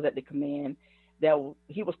pastor that was at the command that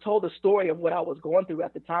he was told the story of what I was going through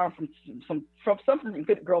at the time from some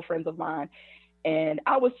good girlfriends of mine, and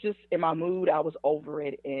I was just in my mood. I was over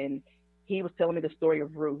it, and he was telling me the story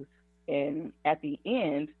of Ruth, and at the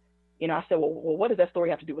end, I said, well, what does that story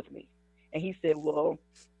have to do with me? And he said, well,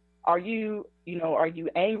 are you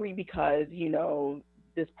angry because,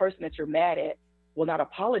 this person that you're mad at will not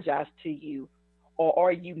apologize to you? Or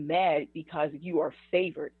are you mad because you are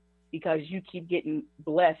favored, because you keep getting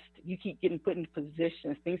blessed, you keep getting put in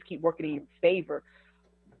positions, things keep working in your favor?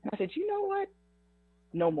 And I said, you know what?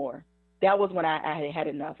 No more. That was when I had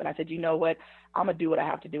enough. And I said, you know what? I'm going to do what I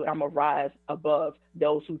have to do. I'm going to rise above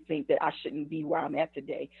those who think that I shouldn't be where I'm at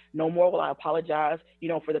today. No more will I apologize,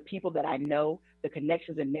 for the people that I know, the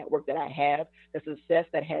connections and network that I have, the success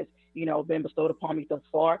that has, been bestowed upon me thus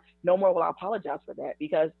far. No more will I apologize for that,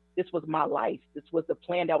 because this was my life. This was the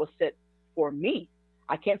plan that was set for me.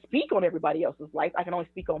 I can't speak on everybody else's life. I can only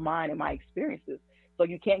speak on mine and my experiences. So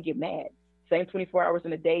you can't get mad. Same 24 hours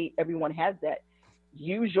in a day, everyone has that.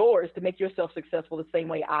 use yours to make yourself successful the same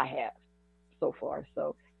way I have so far.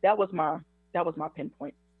 So that was my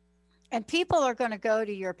pinpoint. And people are going to go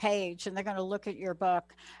to your page and they're going to look at your book.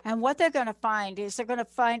 And what they're going to find is they're going to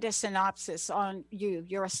find a synopsis on you,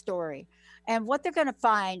 your story. And what they're going to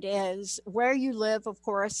find is where you live, of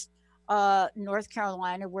course, North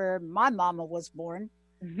Carolina, where my mama was born,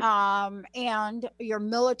 and your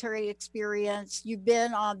military experience. You've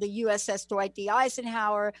been on the USS Dwight D.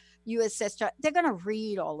 Eisenhower, they're going to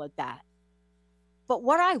read all of that. But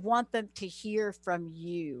what I want them to hear from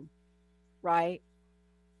you, right?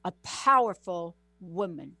 A powerful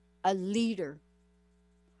woman, a leader,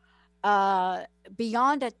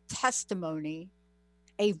 beyond a testimony,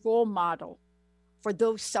 a role model for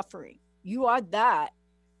those suffering. You are that.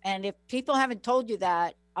 And if people haven't told you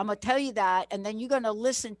that, I'm going to tell you that. And then you're going to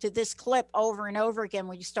listen to this clip over and over again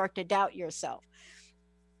when you start to doubt yourself.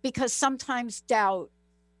 Because sometimes doubt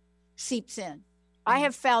seeps in. I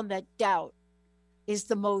have found that doubt is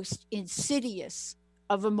the most insidious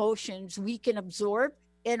of emotions we can absorb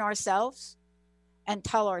in ourselves and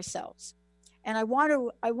tell ourselves. And I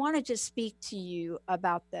want to just speak to you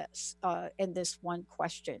about this in this one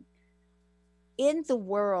question. In the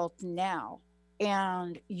world now,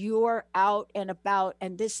 and you're out and about,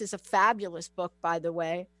 and this is a fabulous book, by the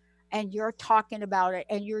way, and you're talking about it,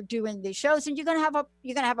 and you're doing these shows, and you're gonna have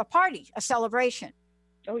a party, a celebration.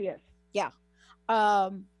 Oh yes, yeah.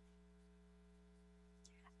 How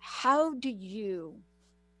do you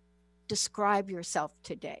describe yourself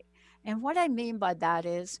today? And what I mean by that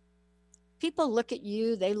is, people look at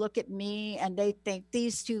you, they look at me, and they think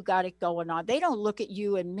these two got it going on. They don't look at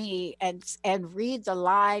you and me and read the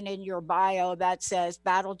line in your bio that says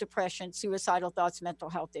battle depression, suicidal thoughts, mental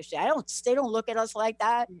health issues. They don't look at us like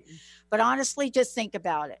that. Mm-hmm. But honestly, just think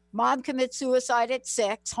about it. Mom commits suicide at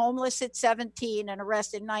 6, homeless at 17, and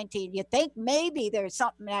arrested 19. You think maybe there's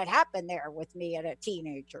something that happened there with me at a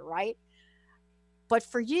teenager, right? But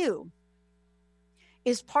for you,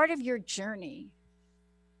 is part of your journey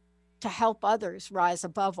to help others rise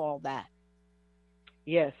above all that?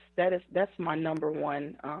 Yes, that's my number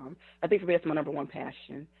one. I think for me, that's my number one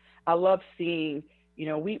passion. I love seeing,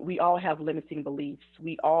 we all have limiting beliefs.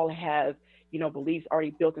 We all have, beliefs already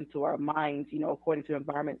built into our minds, according to the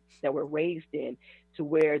environment that we're raised in, to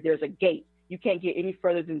where there's a gate. You can't get any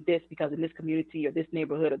further than this because in this community or this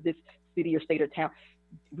neighborhood or this city or state or town,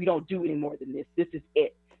 we don't do any more than this. This is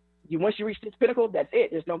it. Once you reach this pinnacle, that's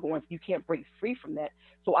it. There's no going. You can't break free from that.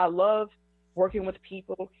 So I love working with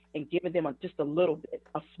people and giving them just a little bit,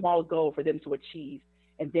 a small goal for them to achieve.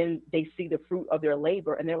 And then they see the fruit of their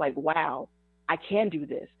labor and they're like, wow, I can do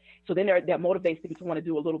this. So then that motivates them to want to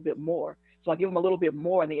do a little bit more. So I give them a little bit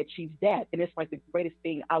more and they achieve that. And it's like the greatest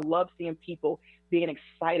thing. I love seeing people being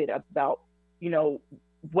excited about,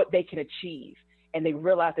 what they can achieve. And they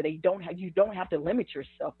realize that you don't have to limit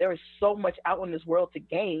yourself. There is so much out in this world to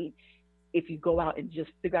gain if you go out and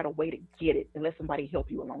just figure out a way to get it and let somebody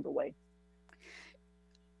help you along the way.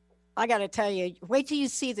 I got to tell you, wait till you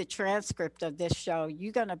see the transcript of this show.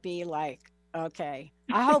 You're going to be like, okay.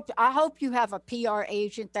 I hope you have a PR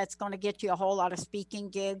agent that's going to get you a whole lot of speaking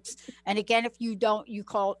gigs. And again, if you don't, you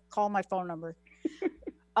call my phone number.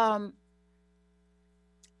 I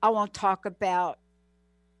want to talk about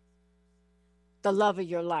the love of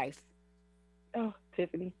your life. Oh,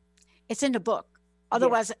 Tiffany. It's in the book.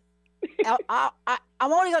 Otherwise, yes.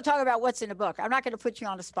 I'm only going to talk about what's in the book. I'm not going to put you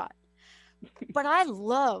on the spot. But I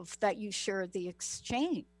love that you shared the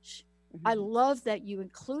exchange. Mm-hmm. I love that you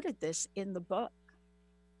included this in the book,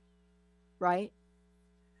 right?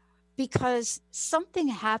 Because something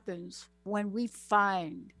happens when we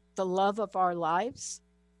find the love of our lives.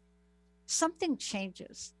 Something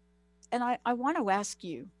changes. And I want to ask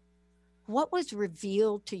you, what was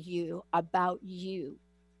revealed to you about you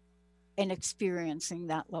in experiencing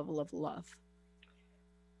that level of love?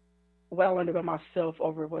 Well, I learned about myself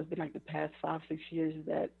over what's been like the past 5-6 years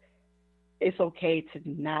that it's okay to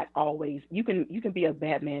not always. You can be a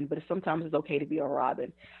Batman, but sometimes it's okay to be a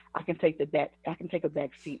Robin. I can take a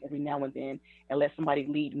back seat every now and then and let somebody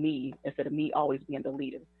lead me instead of me always being the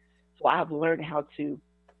leader. So I've learned how to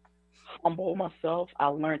humble myself. I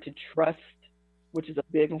learned to trust, which is a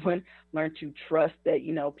big one. Learn to trust that,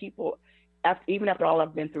 people, even after all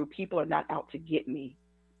I've been through, people are not out to get me.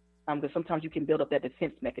 Because sometimes you can build up that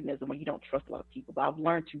defense mechanism when you don't trust a lot of people. But I've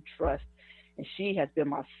learned to trust. And she has been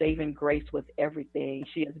my saving grace with everything.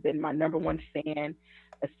 She has been my number one fan,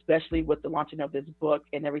 especially with the launching of this book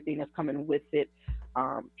and everything that's coming with it.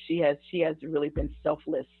 She has really been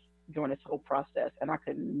selfless during this whole process. And I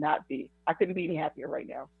couldn't be any happier right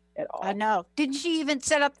now at all. I know. Didn't she even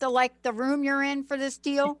set up the room you're in for this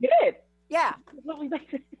deal? She did. Yeah.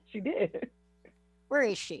 She did. Where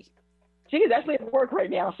is she? She is actually at work right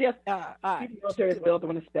now. She has right. she's military as well,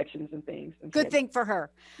 doing inspections and things. And good thing for her.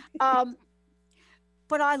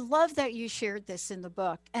 But I love that you shared this in the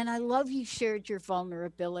book, and I love you shared your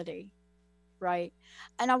vulnerability, right?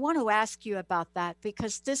 And I want to ask you about that,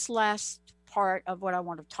 because this last part of what I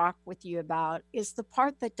want to talk with you about is the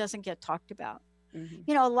part that doesn't get talked about. Mm-hmm.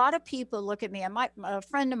 You know, a lot of people look at me, and a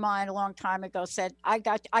friend of mine a long time ago said, I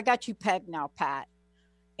got you pegged now, Pat.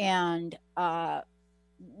 And my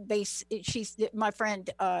friend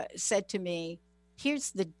said to me,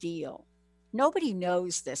 here's the deal. Nobody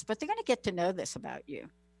knows this, but they're going to get to know this about you.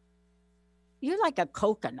 You're like a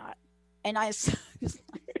coconut. And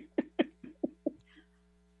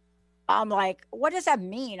I'm like, what does that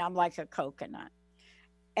mean? I'm like a coconut.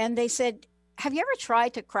 And they said, have you ever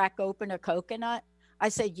tried to crack open a coconut? I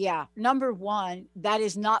said, yeah. Number one, that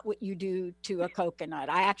is not what you do to a coconut.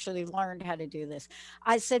 I actually learned how to do this.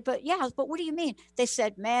 I said, but what do you mean? They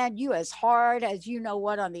said, man, you as hard as you know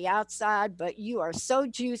what on the outside, but you are so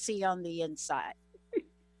juicy on the inside.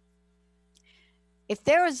 If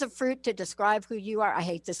there was a fruit to describe who you are, I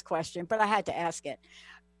hate this question, but I had to ask it.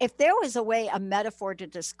 If there was a metaphor to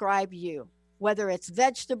describe you, whether it's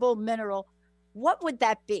vegetable, mineral, what would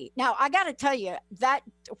that be? Now, I got to tell you that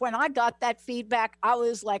when I got that feedback, I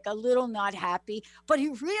was like a little not happy, but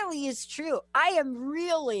it really is true. I am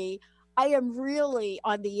really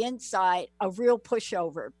on the inside a real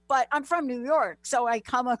pushover, but I'm from New York, so I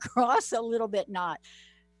come across a little bit not.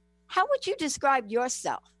 How would you describe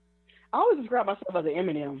yourself? I always describe myself as an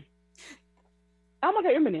M&M. I'm like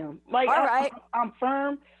an M&M. Like, all right. I'm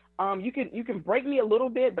firm. You can break me a little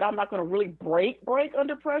bit, but I'm not going to really break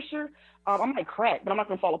under pressure. I'm like crack, but I'm not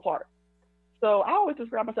going to fall apart. So I always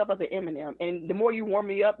describe myself as an M&M. And the more you warm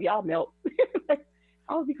me up, I'll melt.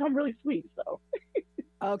 I'll become really sweet. So.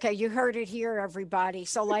 Okay, you heard it here, everybody.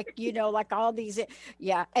 So like all these,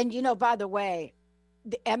 yeah. And by the way,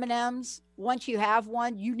 the M&Ms, once you have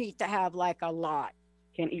one, you need to have like a lot.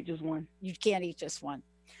 Can't eat just one. You can't eat just one.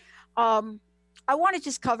 I want to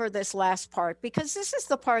just cover this last part, because this is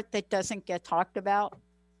the part that doesn't get talked about.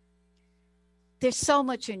 There's so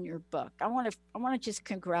much in your book. I want to just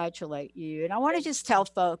congratulate you. And I want to just tell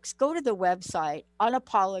folks, go to the website,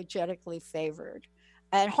 Unapologetically Favored.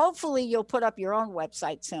 And hopefully you'll put up your own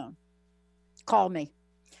website soon. Call me.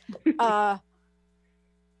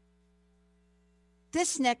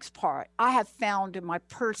 This next part I have found in my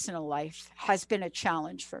personal life has been a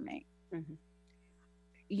challenge for me. Mm-hmm.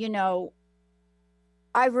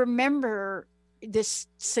 I remember this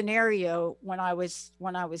scenario when I was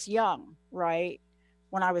young, right?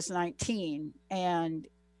 When I was 19 and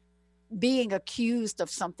being accused of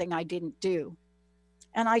something I didn't do.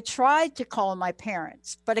 And I tried to call my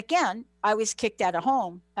parents, but again, I was kicked out of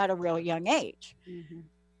home at a real young age. Mm-hmm.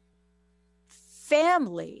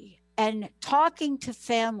 Family and talking to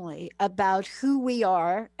family about who we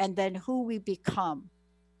are and then who we become.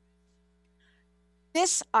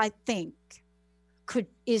 This, I think,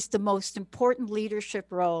 is the most important leadership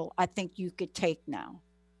role I think you could take now,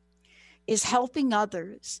 is helping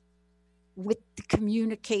others with the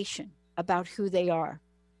communication about who they are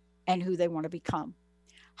and who they want to become.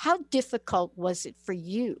 How difficult was it for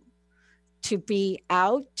you to be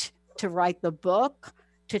out, to write the book,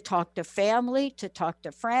 to talk to family, to talk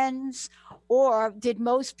to friends? Or did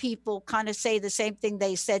most people kind of say the same thing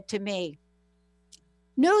they said to me?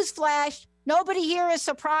 Newsflash, nobody here is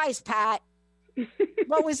surprised, Pat.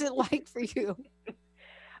 What was it like for you?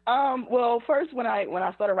 Well, first when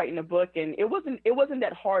I started writing the book, and it wasn't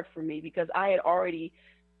that hard for me, because I had already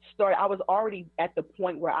started. I was already at the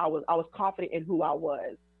point where I was confident in who I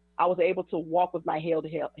was. I was able to walk with my head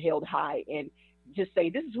held high and just say,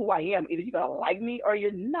 this is who I am. Either you're gonna like me or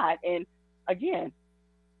you're not. And again,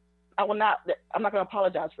 I'm not gonna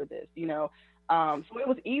apologize for this, So it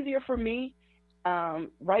was easier for me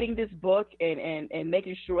writing this book and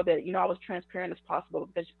making sure that, I was transparent as possible,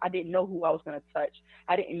 because I didn't know who I was going to touch.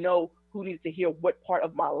 I didn't know who needed to hear what part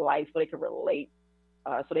of my life, so they could relate,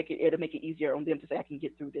 so it'll make it easier on them to say, I can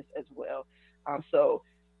get through this as well. So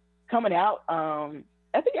coming out,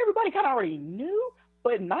 I think everybody kind of already knew,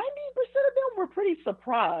 but 90% of them were pretty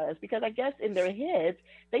surprised, because I guess in their heads,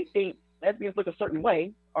 they think lesbians look a certain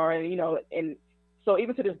way, or, and so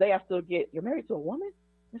even to this day, I still get, you're married to a woman?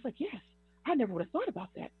 It's like, yes. I never would have thought about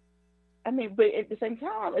that. I mean, but at the same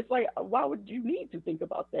time, it's like, why would you need to think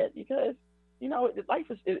about that? Because, life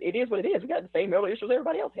it is what it is. We got the same early issues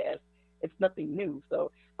everybody else has. It's nothing new.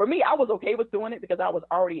 So for me, I was okay with doing it, because I was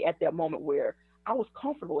already at that moment where I was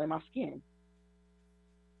comfortable in my skin.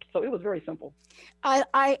 So it was very simple.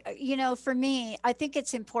 For me, I think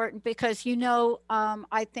it's important because,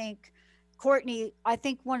 I think, Courtney,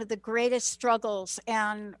 one of the greatest struggles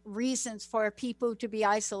and reasons for people to be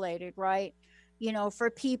isolated, right? For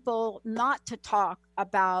people not to talk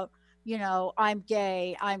about, I'm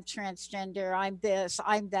gay, I'm transgender, I'm this,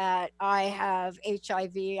 I'm that, I have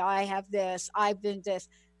HIV, I have this, I've been this.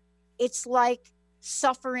 It's like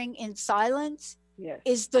suffering in silence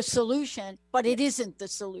is the solution, but it isn't the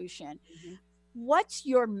solution. Mm-hmm. What's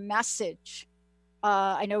your message?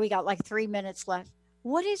 I know we got like 3 minutes left.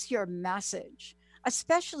 What is your message?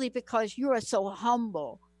 Especially because you are so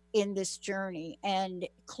humble in this journey, and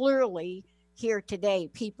clearly here today,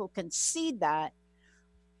 people can see that.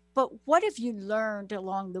 But what have you learned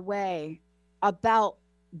along the way about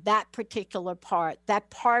that particular part, that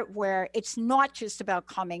part where it's not just about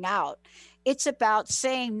coming out, it's about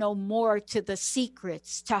saying no more to the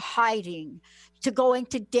secrets, to hiding, to going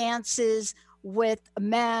to dances with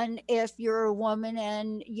men if you're a woman,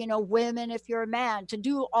 and women if you're a man, to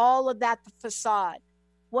do all of that, the facade.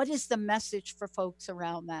 What is the message for folks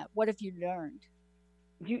around that? What have you learned?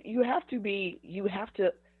 You have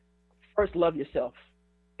to first love yourself.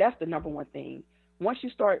 That's the number one thing. Once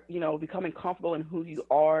you start, becoming comfortable in who you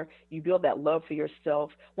are, you build that love for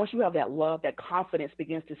yourself. Once you have that love, that confidence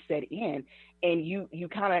begins to set in, and you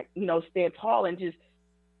kind of, stand tall and just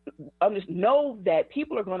know that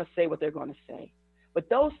people are going to say what they're going to say. But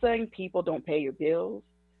those same people don't pay your bills.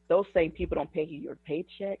 Those same people don't pay you your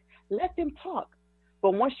paycheck. Let them talk.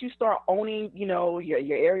 But once you start owning,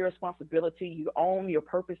 your area of responsibility, you own your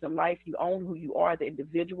purpose in life, you own who you are, the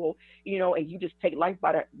individual, and you just take life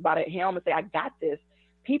by the helm and say, I got this,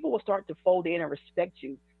 people will start to fold in and respect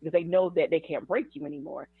you because they know that they can't break you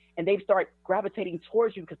anymore. And they start gravitating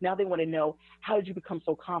towards you because now they want to know, how did you become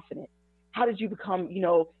so confident? How did you become,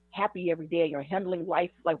 happy every day? You're handling life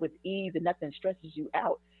like with ease and nothing stresses you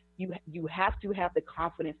out. You have to have the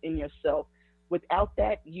confidence in yourself. Without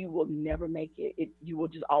that, you will never make it. You will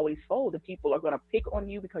just always fold, and people are going to pick on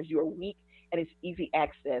you because you are weak and it's easy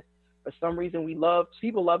access. For some reason,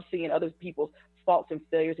 people love seeing other people's faults and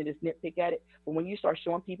failures and just nitpick at it. But when you start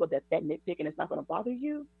showing people that nitpicking is not going to bother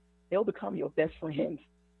you, they'll become your best friends.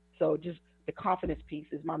 So just the confidence piece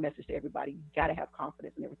is my message to everybody. You got to have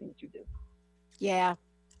confidence in everything that you do. Yeah.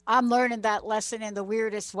 I'm learning that lesson in the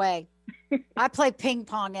weirdest way. I play ping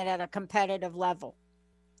pong at a competitive level.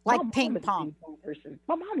 Like ping pong. Person.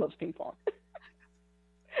 My mom loves ping pong.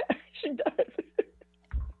 She does.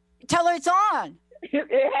 Tell her it's on.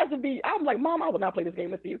 It has to be. I'm like, Mom, I will not play this game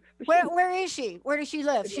with you. Where is she? Where does she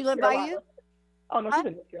live? She live by you? Oh, no, she's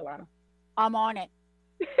in North Carolina. I'm on it.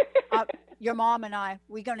 Your mom and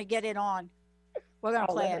we're going to get it on. We're going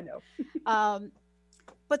to play it.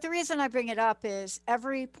 But the reason I bring it up is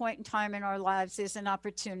every point in time in our lives is an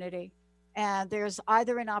opportunity. And there's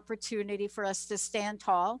either an opportunity for us to stand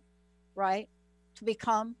tall, right? To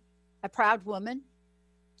become a proud woman,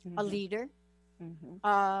 a leader,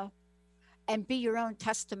 and be your own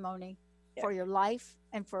testimony for your life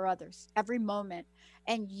and for others, every moment.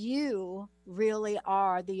 And you really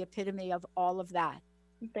are the epitome of all of that.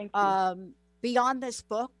 Thank you. Beyond this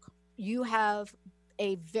book, you have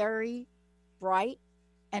a very bright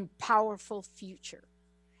and powerful future.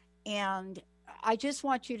 And I just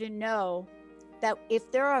want you to know that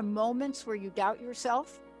if there are moments where you doubt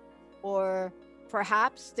yourself, or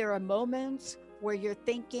perhaps there are moments where you're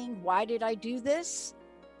thinking, why did I do this?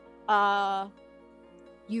 You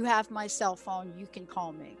have my cell phone. You can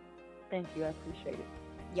call me. Thank you. I appreciate it.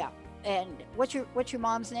 Yeah. And what's your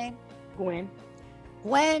mom's name? Gwen.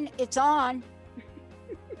 Gwen, it's on.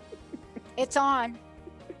 It's on.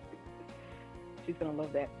 She's going to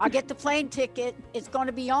love that. I'll get the plane ticket. It's going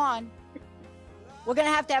to be on. We're going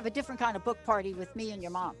to have a different kind of book party with me and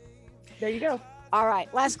your mom. There you go. All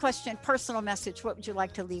right. Last question, personal message. What would you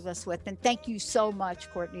like to leave us with? And thank you so much,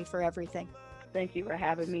 Courtney, for everything. Thank you for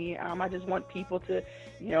having me. I just want people to,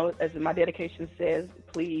 as my dedication says,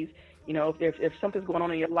 please, if something's going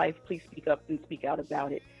on in your life, please speak up and speak out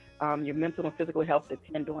about it. Your mental and physical health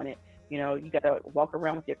depend on it. You got to walk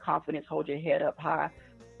around with your confidence, hold your head up high,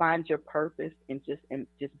 find your purpose, and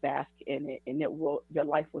just bask in it, and your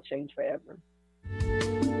life will change forever.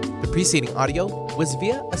 The preceding audio was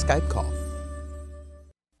via a Skype call.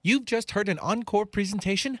 You've just heard an encore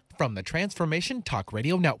presentation from the Transformation Talk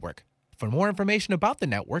Radio Network. For more information about the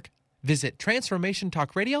network, visit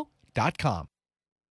transformationtalkradio.com.